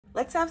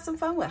Let's have some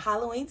fun with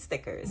Halloween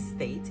stickers.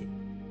 Stay tuned.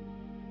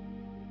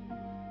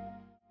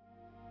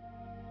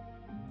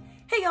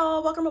 Hey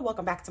y'all,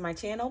 welcome back to my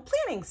channel,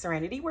 Planning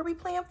Serenity, where we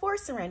plan for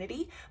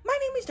serenity. My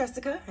name is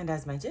Jessica, and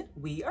as mentioned,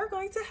 we are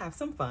going to have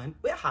some fun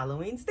with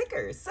Halloween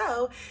stickers.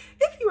 So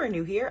if you are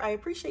new here, I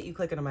appreciate you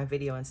clicking on my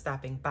video and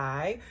stopping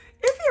by.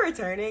 If you're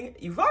returning,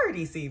 you've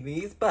already seen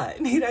these, but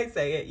need I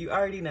say it, you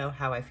already know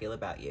how I feel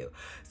about you.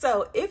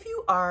 So if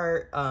you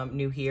are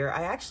new here,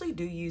 I actually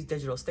do use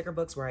digital sticker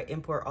books where I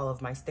import all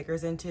of my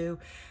stickers into.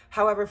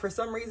 However, for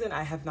some reason,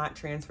 I have not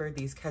transferred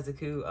these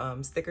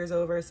KezaKu stickers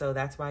over, so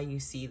that's why you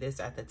see this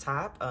at the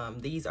top.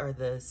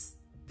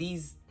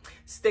 These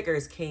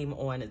stickers came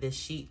on this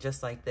sheet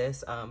just like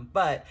this,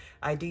 but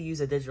I do use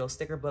a digital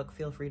sticker book.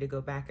 Feel free to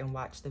go back and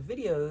watch the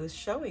videos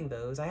showing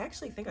those. I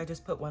actually think I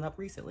just put one up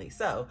recently.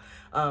 So,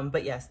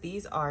 but yes,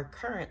 these are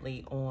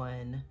currently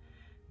on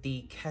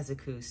the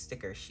KezaKu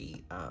sticker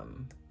sheet.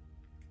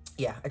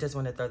 Yeah, I just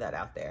want to throw that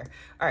out there.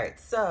 All right,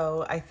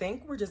 so I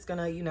think we're just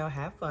gonna,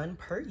 have fun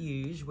per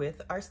usual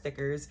with our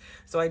stickers.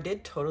 So I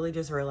did totally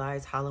just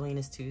realize Halloween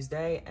is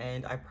Tuesday,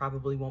 and I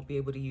probably won't be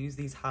able to use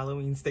these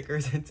Halloween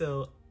stickers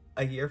until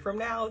a year from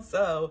now.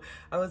 So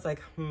I was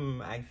like,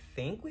 I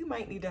think we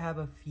might need to have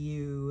a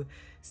few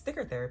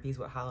sticker therapies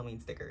with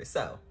Halloween stickers.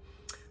 So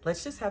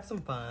let's just have some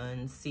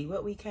fun, see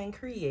what we can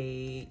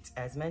create.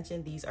 As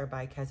mentioned, these are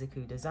by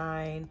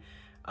KezaKuDesign,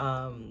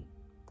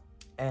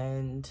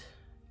 and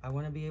I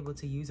want to be able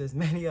to use as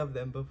many of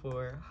them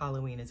before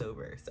Halloween is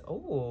over.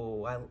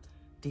 So,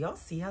 do y'all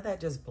see how that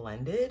just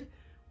blended?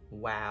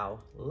 Wow,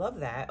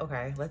 love that.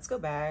 Okay, let's go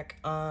back.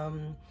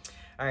 All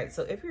right,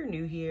 so if you're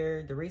new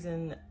here, the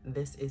reason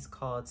this is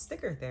called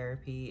sticker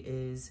therapy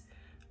is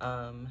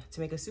to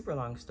make a super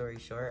long story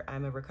short,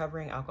 I'm a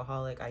recovering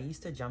alcoholic. I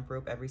used to jump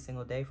rope every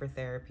single day for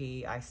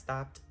therapy. I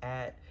stopped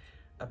at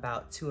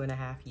about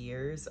 2.5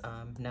 years.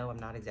 No, I'm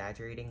not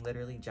exaggerating.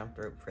 Literally jumped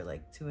rope for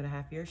like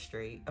 2.5 years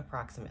straight,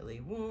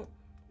 approximately.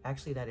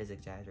 Actually, that is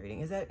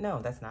exaggerating. Is that?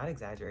 No, that's not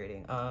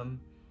exaggerating.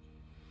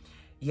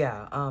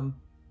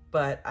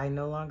 But I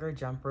no longer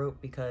jump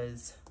rope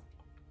because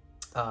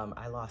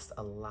I lost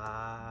a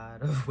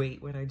lot of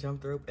weight when I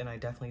jumped rope, and I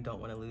definitely don't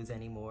want to lose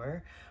any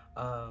more.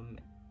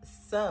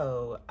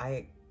 So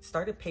I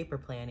started paper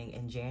planning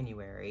in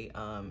January,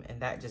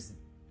 and that just,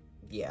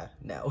 yeah,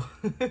 no.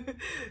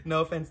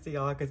 No offense to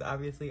y'all, because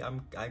obviously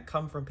I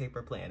come from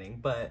paper planning,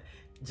 but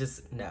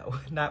just no,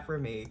 not for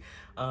me.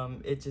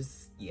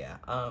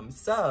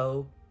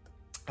 So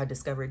I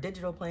discovered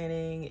digital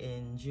planning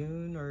in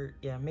June, or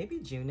yeah, maybe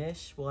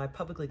June-ish. Well, I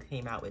publicly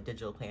came out with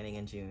digital planning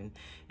in June.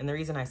 And the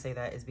reason I say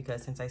that is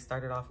because since I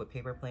started off with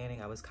paper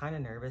planning, I was kind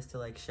of nervous to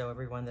like show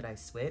everyone that I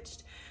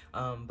switched.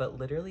 But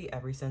literally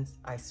ever since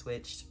I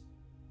switched,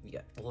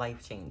 yeah,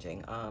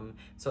 life-changing.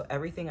 So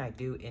everything I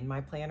do in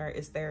my planner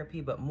is therapy,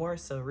 but more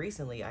so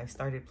recently I've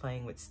started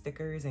playing with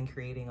stickers and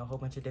creating a whole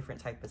bunch of different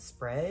type of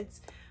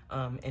spreads,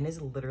 and it's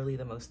literally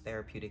the most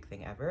therapeutic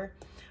thing ever.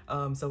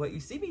 So what you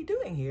see me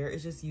doing here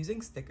is just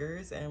using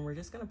stickers, and we're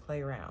just gonna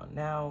play around.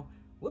 Now,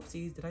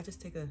 whoopsies, did I just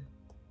take I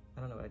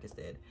don't know what I just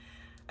did.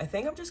 I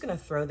think I'm just gonna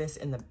throw this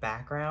in the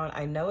background.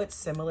 I know it's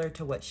similar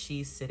to what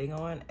she's sitting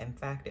on. In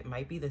fact, it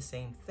might be the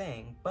same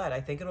thing, but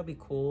I think it'll be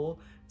cool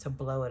to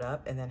blow it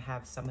up and then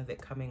have some of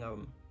it coming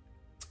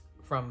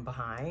from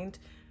behind.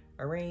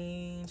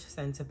 Arrange,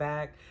 send to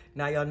back.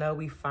 Now y'all know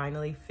we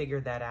finally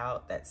figured that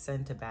out, that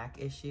send to back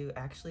issue.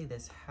 Actually,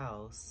 this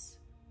house,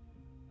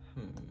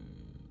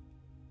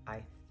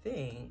 I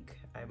think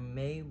I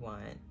may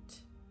want,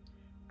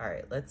 all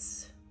right,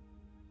 let's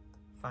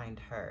find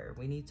her.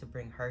 We need to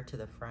bring her to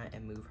the front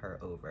and move her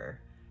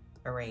over.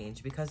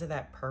 Arrange. Because of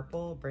that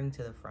purple, bring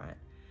to the front.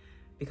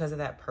 Because of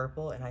that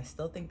purple, and I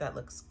still think that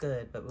looks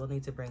good, but we'll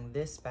need to bring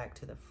this back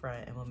to the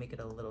front and we'll make it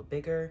a little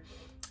bigger.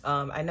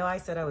 I know I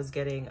said I was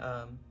getting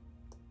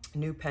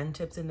new pen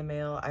tips in the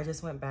mail. I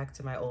just went back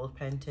to my old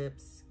pen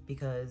tips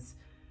because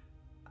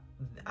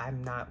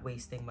I'm not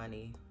wasting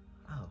money.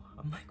 Oh,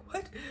 I'm like,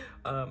 what?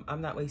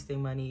 I'm not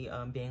wasting money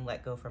being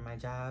let go from my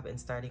job and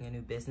starting a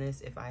new business.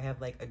 If I have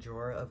like a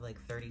drawer of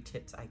like 30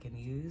 tips I can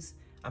use,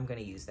 I'm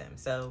gonna use them.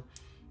 So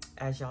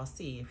as y'all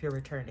see, if you're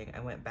returning, I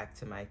went back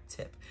to my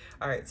tip.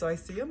 All right, so I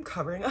see I'm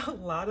covering a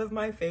lot of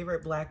my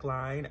favorite black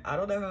line. I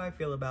don't know how I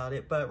feel about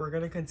it, but we're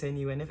gonna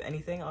continue. And if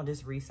anything, I'll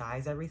just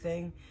resize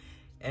everything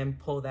and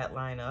pull that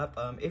line up.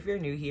 If you're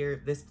new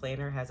here, this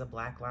planner has a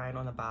black line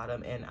on the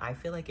bottom, and I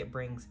feel like it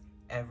brings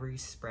every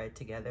spread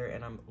together,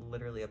 and I'm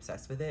literally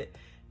obsessed with it.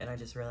 And I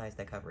just realized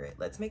I cover it.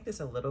 Let's make this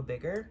a little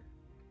bigger.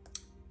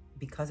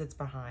 Because it's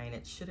behind,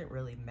 it shouldn't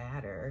really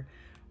matter.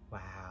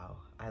 Wow,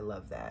 I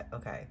love that.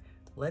 Okay,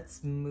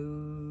 let's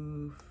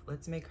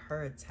make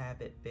her a tad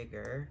bit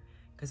bigger,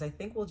 because I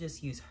think we'll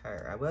just use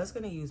her. I was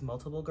gonna use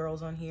multiple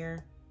girls on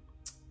here,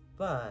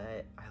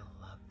 but I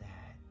love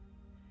that.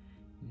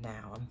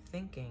 Now I'm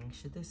thinking,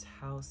 should this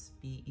house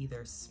be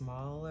either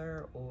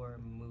smaller or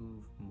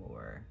move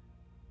more?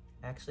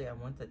 Actually, I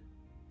want the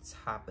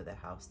top of the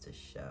house to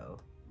show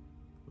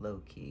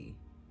low key.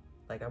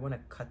 Like I want to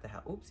cut the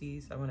house,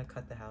 oopsies, I want to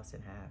cut the house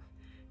in half.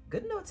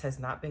 Goodnotes has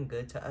not been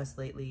good to us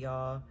lately,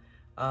 y'all.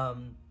 I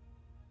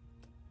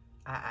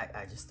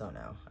just don't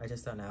know. I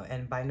just don't know.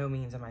 And by no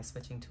means am I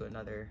switching to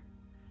another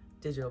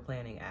digital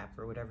planning app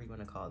or whatever you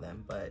want to call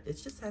them, but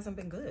it just hasn't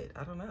been good.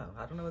 I don't know.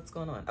 I don't know what's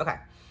going on. Okay.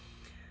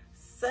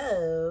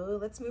 So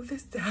let's move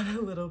this down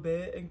a little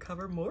bit and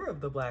cover more of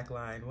the black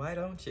line. Why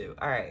don't you?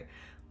 All right,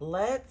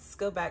 let's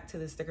go back to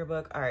the sticker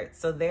book. All right,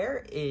 so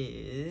there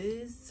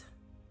is,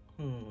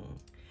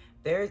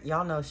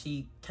 y'all know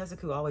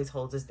KezaKu always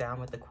holds us down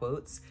with the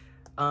quotes.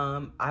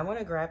 I want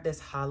to grab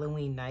this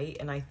Halloween night,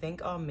 and I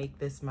think I'll make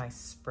this my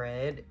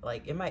spread.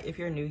 Like if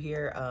you're new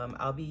here,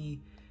 I'll be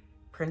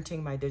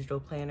printing my digital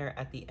planner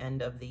at the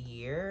end of the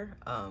year,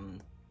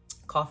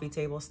 coffee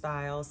table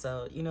style.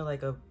 So, you know,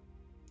 like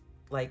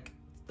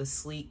the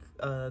sleek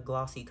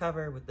glossy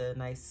cover with the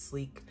nice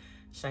sleek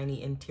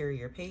shiny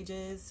interior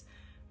pages,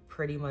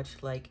 pretty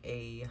much like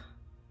a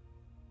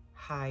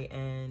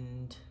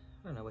high-end,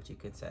 I don't know what you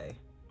could say,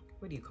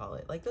 what do you call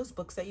it, like those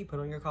books that you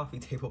put on your coffee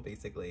table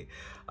basically.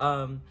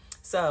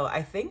 So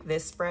I think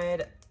this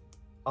spread,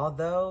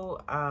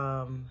 although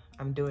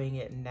I'm doing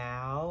it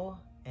now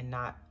and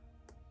not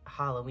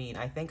Halloween,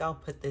 I think I'll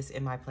put this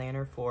in my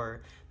planner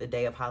for the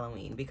day of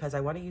Halloween because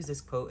I want to use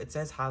this quote. It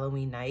says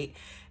Halloween night,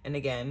 and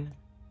again,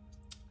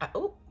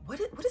 oh,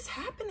 what is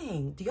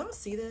happening? Do y'all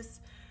see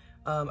this?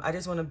 I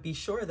just want to be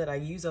sure that I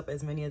use up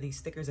as many of these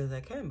stickers as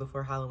I can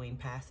before Halloween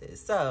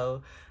passes.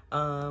 So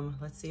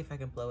let's see if I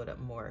can blow it up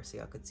more so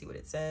y'all could see what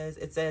it says.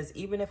 It says,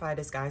 even if I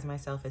disguise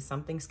myself as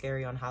something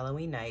scary on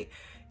Halloween night,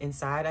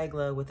 inside I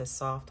glow with a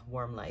soft,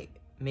 warm light.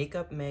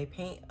 Makeup may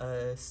paint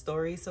a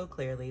story so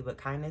clearly, but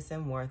kindness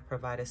and warmth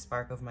provide a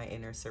spark of my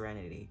inner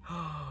serenity.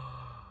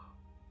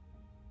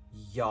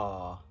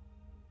 Y'all.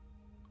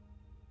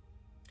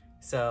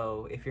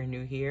 So if you're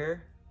new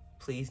here,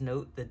 please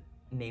note the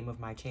name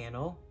of my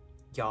channel.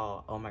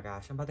 Y'all, oh my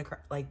gosh, I'm about to cry.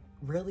 Like,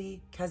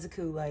 really?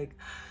 KezaKu, like,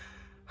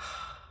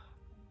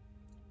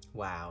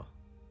 wow.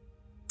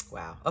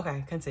 Wow.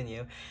 Okay,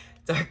 continue.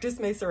 Darkness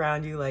may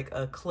surround you like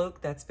a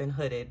cloak that's been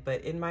hooded,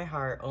 but in my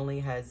heart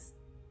only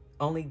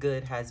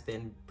good has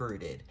been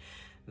brooded.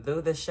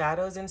 Though the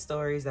shadows and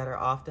stories that are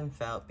often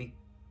felt through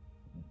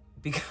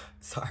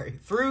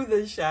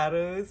the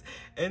shadows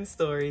and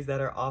stories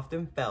that are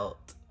often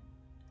felt.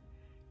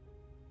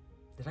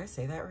 Did I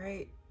say that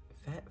right?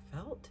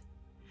 Felt?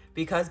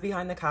 Because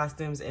behind the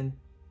costumes and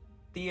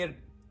the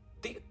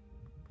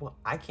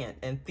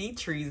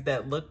trees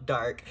that look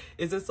dark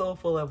is a soul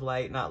full of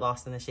light, not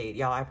lost in the shade.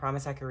 Y'all, I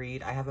promise I can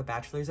read. I have a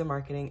bachelor's in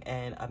marketing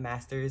and a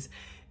master's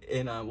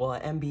in, an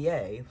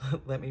MBA.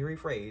 Let me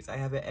rephrase. I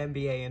have an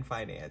MBA in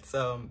finance.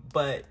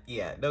 But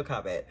yeah, no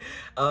comment.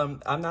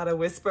 I'm not a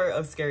whisper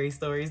of scary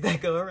stories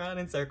that go around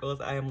in circles.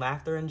 I am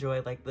laughter and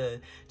joy like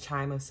the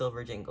chime of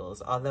silver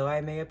jingles. Although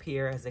I may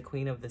appear as the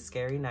queen of the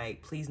scary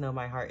night, please know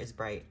my heart is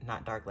bright,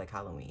 not dark like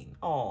Halloween.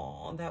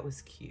 Aw, that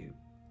was cute.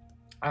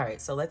 All right,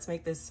 so let's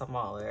make this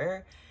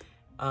smaller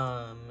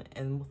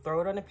and we'll throw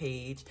it on a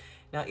page.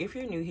 Now, if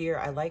you're new here,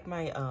 I like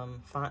my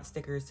font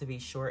stickers to be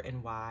short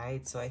and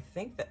wide. So I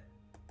think that,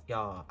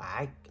 y'all,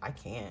 I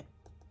can't,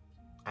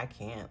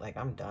 like,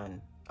 I'm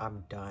done. All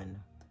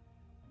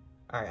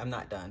right, I'm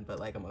not done, but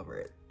like, I'm over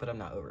it. But I'm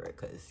not over it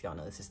because y'all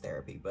know this is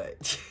therapy,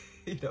 but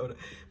you know,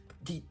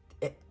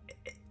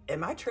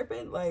 am I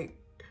tripping? Like,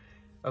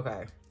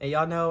 okay. And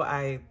y'all know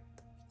I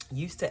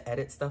used to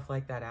edit stuff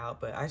like that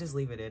out, but I just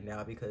leave it in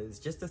now because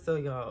just to show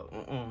y'all,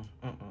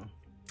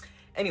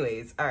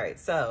 Anyways, all right,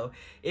 so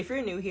if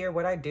you're new here,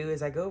 what I do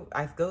is I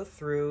go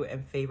through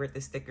and favorite the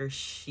sticker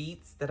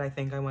sheets that I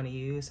think I want to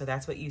use. So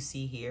that's what you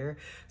see here.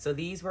 So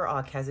these were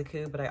all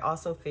KezaKu, but I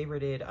also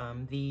favorited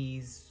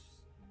these,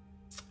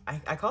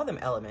 I call them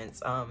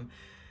elements.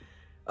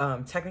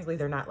 Technically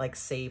they're not like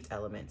saved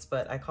elements,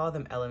 but I call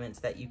them elements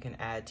that you can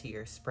add to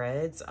your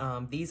spreads.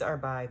 These are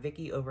by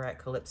Vicky over at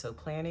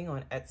CalypsoPlanning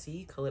on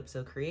Etsy,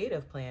 Calypso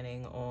Creative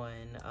Planning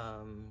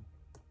on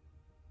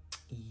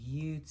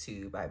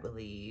YouTube, I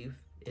believe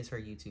is her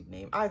YouTube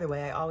name. Either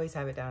way, I always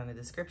have it down in the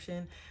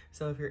description.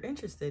 So if you're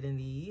interested in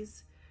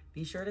these,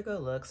 be sure to go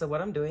look. So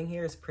what I'm doing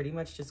here is pretty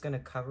much just gonna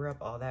cover up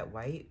all that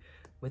white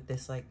with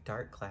this like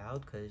dark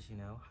cloud, because you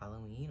know,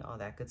 Halloween, all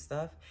that good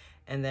stuff.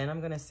 And then I'm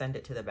gonna send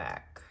it to the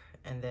back.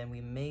 And then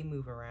we may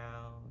move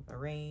around,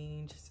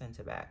 arrange, send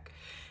to back.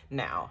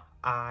 Now,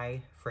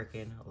 I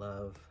freaking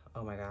love,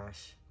 oh my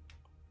gosh,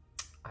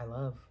 I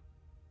love.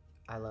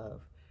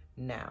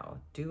 Now,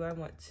 do I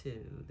want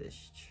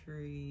this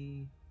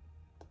tree?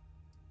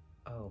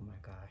 Oh my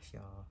gosh,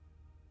 y'all.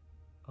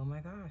 Oh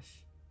my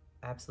gosh,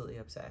 absolutely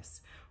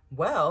obsessed.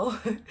 Well,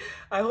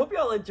 I hope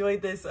y'all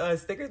enjoyed this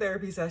sticker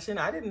therapy session.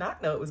 I did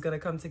not know it was gonna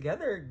come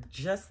together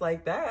just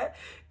like that.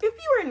 If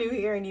you are new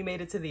here and you made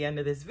it to the end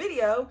of this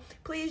video,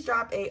 please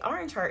drop a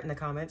orange heart in the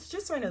comments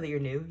just so I know that you're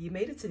new, you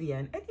made it to the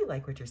end, and you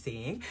like what you're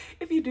seeing.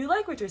 If you do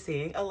like what you're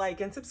seeing, a like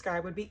and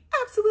subscribe would be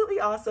absolutely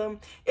awesome.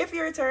 If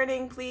you're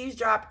returning, please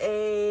drop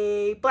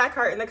a black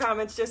heart in the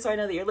comments just so I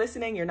know that you're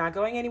listening, you're not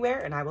going anywhere,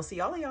 and I will see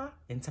all of y'all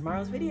in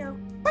tomorrow's video.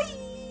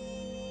 Bye!